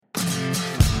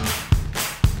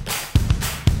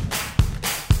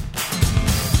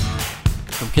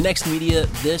Connext Media,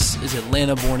 this is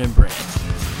Atlanta Born and Brand.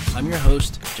 I'm your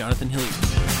host, Jonathan Hilliard.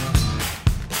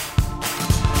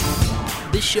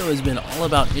 This show has been all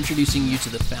about introducing you to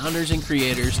the founders and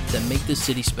creators that make this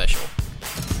city special.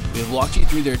 We have walked you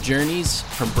through their journeys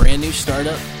from brand new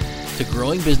startup to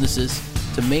growing businesses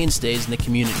to mainstays in the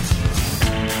community.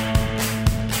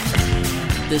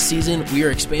 This season, we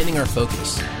are expanding our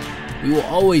focus. We will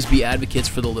always be advocates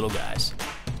for the little guys.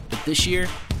 But this year,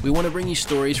 we want to bring you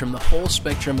stories from the whole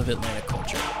spectrum of Atlanta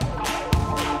culture.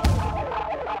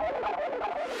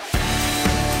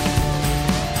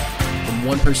 From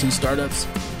one-person startups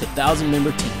to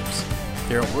 1,000-member teams,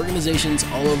 there are organizations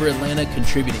all over Atlanta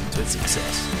contributing to its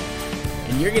success.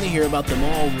 And you're going to hear about them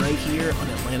all right here on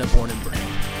Atlanta Born and Brand.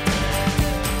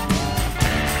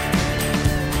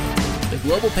 The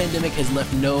global pandemic has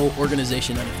left no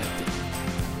organization unaffected.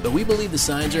 But we believe the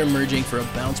signs are emerging for a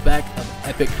bounce back of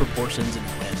epic proportions in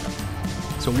Atlanta.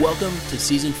 So welcome to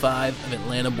Season 5 of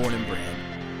Atlanta Born and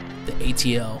Brand, the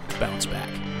ATL Bounce Back.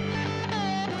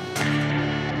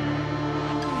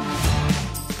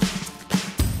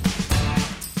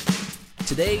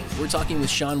 Today, we're talking with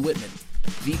Sean Whitman,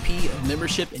 VP of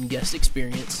Membership and Guest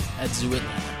Experience at Zoo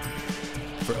Atlanta.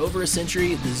 For over a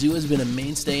century, the zoo has been a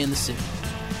mainstay in the city.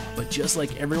 But just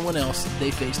like everyone else, they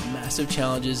faced massive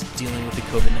challenges dealing with the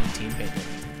COVID-19 pandemic.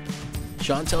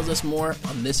 Sean tells us more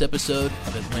on this episode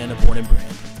of Atlanta Born and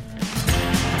Brand.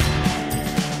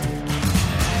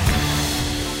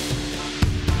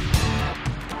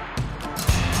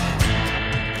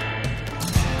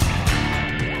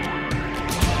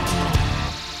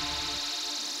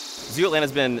 Zoo Atlanta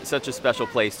has been such a special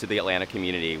place to the Atlanta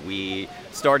community. We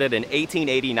started in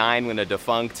 1889 when a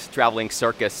defunct traveling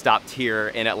circus stopped here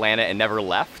in Atlanta and never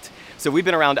left. So we've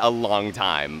been around a long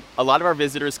time. A lot of our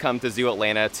visitors come to Zoo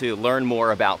Atlanta to learn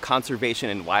more about conservation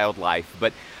and wildlife,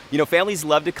 but families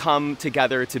love to come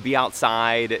together to be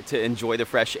outside, to enjoy the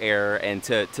fresh air, and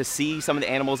to see some of the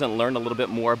animals and learn a little bit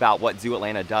more about what Zoo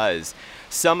Atlanta does.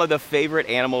 Some of the favorite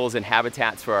animals and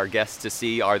habitats for our guests to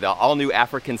see are the all-new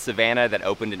African savanna that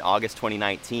opened in August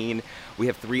 2019. We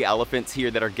have 3 elephants here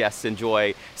that our guests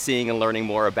enjoy seeing and learning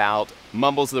more about.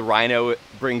 Mumbles the rhino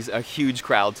brings a huge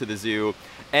crowd to the zoo.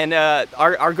 And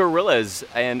our gorillas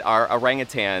and our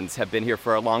orangutans have been here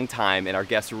for a long time, and our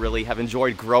guests really have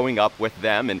enjoyed growing up with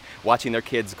them and watching their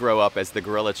kids grow up as the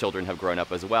gorilla children have grown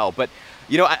up as well. But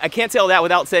I can't tell that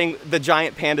without saying the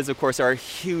giant pandas, of course, are a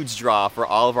huge draw for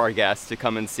all of our guests to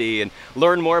come and see and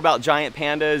learn more about giant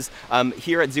pandas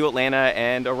here at Zoo Atlanta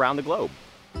and around the globe.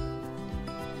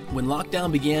 When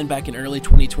lockdown began back in early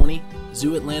 2020,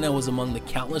 Zoo Atlanta was among the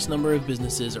countless number of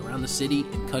businesses around the city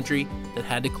and country that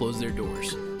had to close their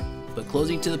doors. But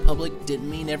closing to the public didn't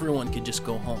mean everyone could just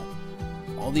go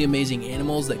home. All the amazing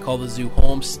animals that call the zoo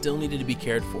home still needed to be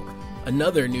cared for.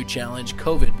 Another new challenge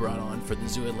COVID brought on for the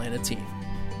Zoo Atlanta team.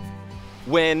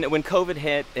 When COVID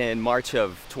hit in March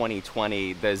of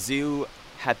 2020, the zoo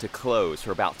had to close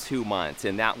for about 2 months,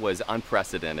 and that was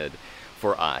unprecedented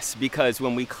for us, because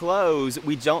when we close,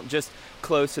 we don't just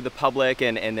close to the public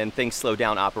and then things slow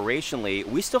down operationally.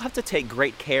 We still have to take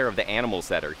great care of the animals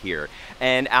that are here.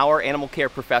 And our animal care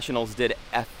professionals did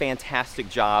a fantastic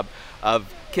job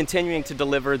of continuing to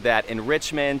deliver that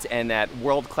enrichment and that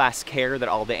world-class care that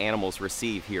all the animals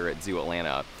receive here at Zoo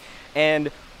Atlanta.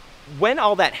 And when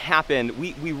all that happened,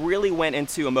 we really went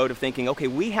into a mode of thinking, okay,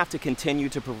 we have to continue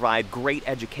to provide great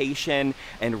education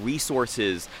and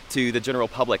resources to the general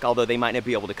public, although they might not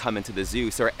be able to come into the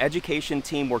zoo. So our education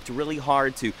team worked really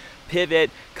hard to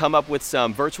pivot, come up with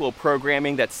some virtual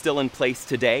programming that's still in place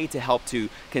today to help to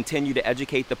continue to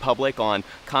educate the public on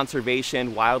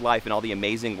conservation, wildlife, and all the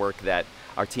amazing work that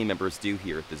our team members do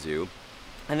here at the zoo.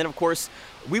 And then, of course,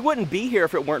 we wouldn't be here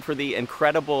if it weren't for the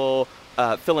incredible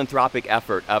philanthropic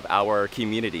effort of our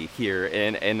community here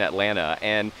in Atlanta.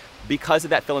 And because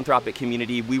of that philanthropic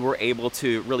community, we were able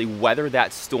to really weather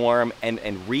that storm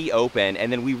and reopen.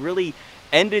 And then we really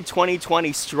ended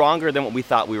 2020 stronger than what we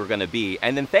thought we were going to be.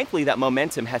 And then thankfully that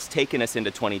momentum has taken us into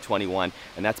 2021,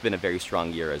 and that's been a very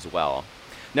strong year as well.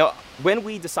 Now, when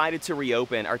we decided to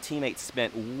reopen, our teammates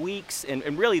spent weeks and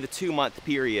really the 2-month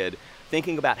period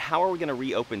thinking about how are we going to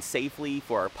reopen safely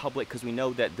for our public, because we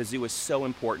know that the zoo is so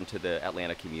important to the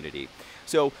Atlanta community.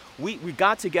 So we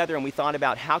got together and we thought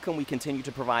about how can we continue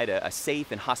to provide a safe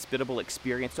and hospitable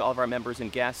experience to all of our members and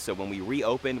guests. So when we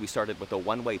reopened, we started with a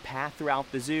one-way path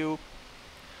throughout the zoo.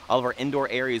 All of our indoor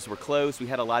areas were closed. We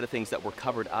had a lot of things that were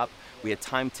covered up. We had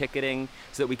time ticketing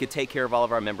so that we could take care of all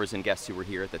of our members and guests who were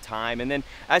here at the time. And then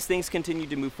as things continued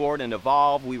to move forward and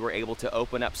evolve, we were able to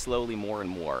open up slowly more and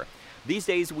more. These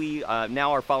days, we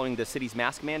now are following the city's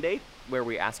mask mandate, where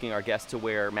we're asking our guests to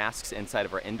wear masks inside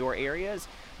of our indoor areas.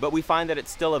 But we find that it's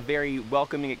still a very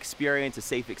welcoming experience, a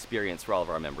safe experience for all of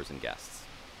our members and guests.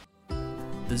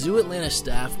 The Zoo Atlanta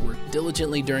staff worked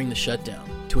diligently during the shutdown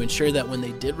to ensure that when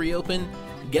they did reopen,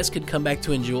 guests could come back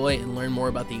to enjoy and learn more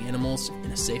about the animals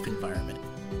in a safe environment.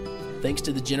 Thanks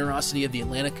to the generosity of the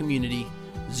Atlanta community,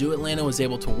 Zoo Atlanta was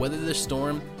able to weather the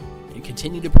storm and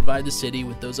continue to provide the city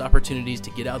with those opportunities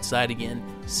to get outside again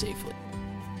safely.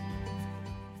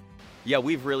 Yeah,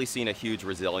 we've really seen a huge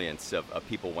resilience of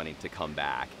people wanting to come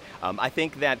back. I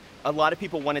think that a lot of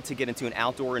people wanted to get into an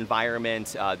outdoor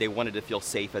environment. They wanted to feel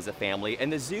safe as a family.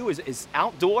 And the zoo is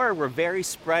outdoor. We're very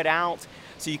spread out.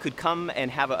 So you could come and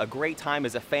have a great time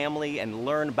as a family and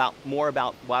learn more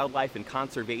about wildlife and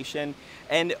conservation.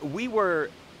 And we were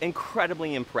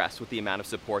incredibly impressed with the amount of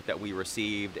support that we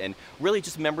received, and really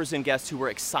just members and guests who were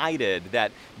excited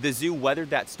that the zoo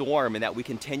weathered that storm and that we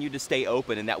continued to stay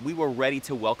open and that we were ready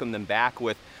to welcome them back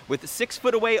with 6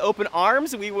 foot away open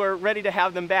arms. We were ready to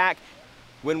have them back.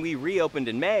 When we reopened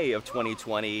in May of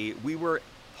 2020, we were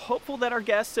hopeful that our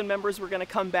guests and members were going to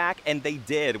come back, and they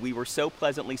did. We were so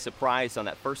pleasantly surprised on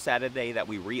that first Saturday that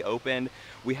we reopened.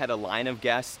 We had a line of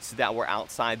guests that were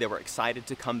outside. They were excited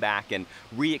to come back and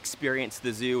re-experience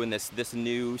the zoo in this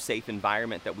new safe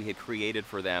environment that we had created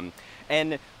for them.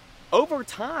 And over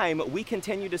time, we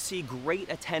continue to see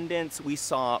great attendance. We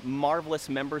saw marvelous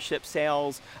membership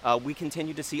sales. We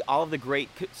continue to see all of the great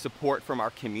support from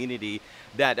our community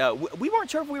that we weren't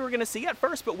sure if we were going to see at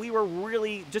first, but we were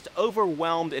really just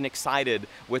overwhelmed and excited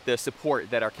with the support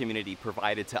that our community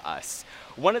provided to us.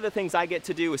 One of the things I get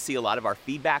to do is see a lot of our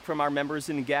feedback from our members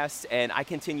and guests, and I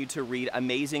continue to read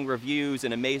amazing reviews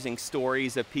and amazing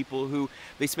stories of people who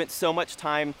they spent so much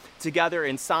time together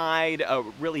inside,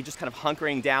 really just kind of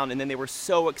hunkering down, and then they were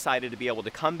so excited to be able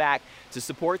to come back to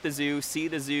support the zoo, see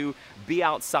the zoo, be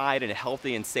outside in a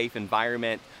healthy and safe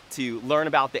environment, to learn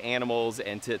about the animals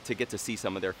and to get to see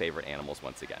some of their favorite animals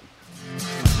once again.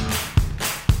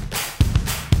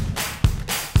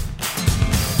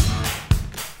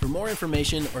 For more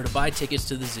information or to buy tickets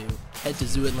to the zoo, head to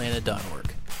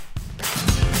zooatlanta.org.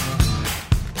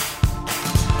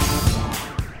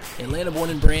 Atlanta Born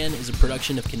and Brand is a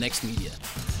production of Connects Media.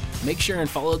 Make sure and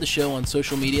follow the show on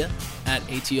social media at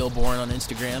ATL Born on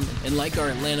Instagram and like our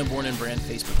Atlanta Born and Brand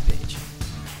Facebook page.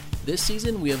 This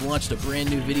season, we have launched a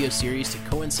brand new video series to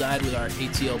coincide with our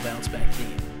ATL Bounce Back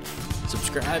theme.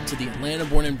 Subscribe to the Atlanta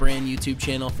Born and Brand YouTube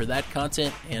channel for that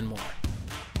content and more.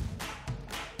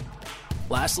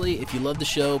 Lastly, if you love the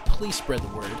show, please spread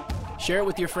the word, share it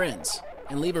with your friends,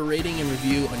 and leave a rating and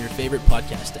review on your favorite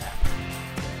podcast app.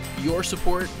 Your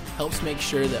support helps make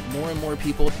sure that more and more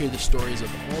people hear the stories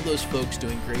of all those folks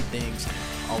doing great things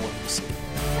all over the city.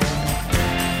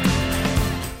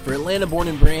 For Atlanta Born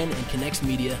and Brand and Connects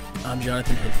Media, I'm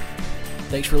Jonathan Hoover.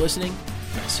 Thanks for listening,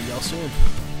 and I'll see y'all soon.